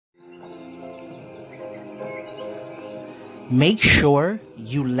Make sure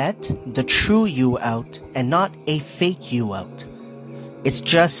you let the true you out and not a fake you out. It's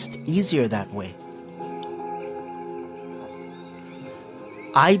just easier that way.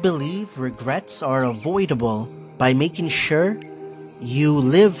 I believe regrets are avoidable by making sure you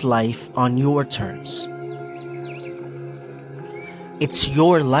live life on your terms. It's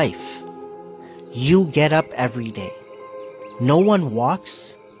your life. You get up every day. No one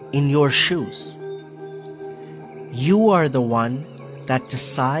walks in your shoes. You are the one that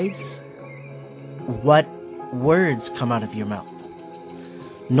decides what words come out of your mouth.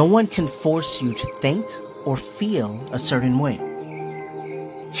 No one can force you to think or feel a certain way.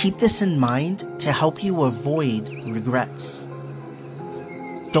 Keep this in mind to help you avoid regrets.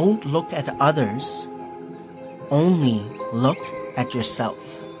 Don't look at others, only look at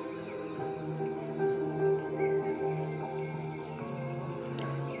yourself.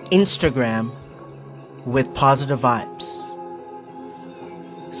 Instagram with positive vibes.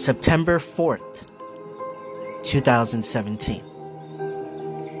 September 4th, 2017.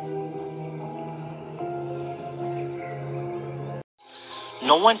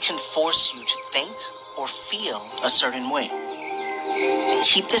 No one can force you to think or feel a certain way.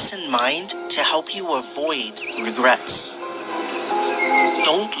 Keep this in mind to help you avoid regrets.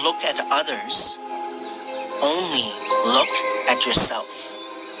 Don't look at others, only look at yourself.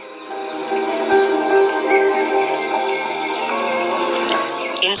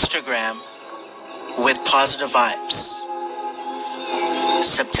 Instagram with positive vibes.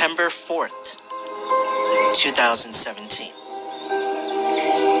 September 4th, 2017.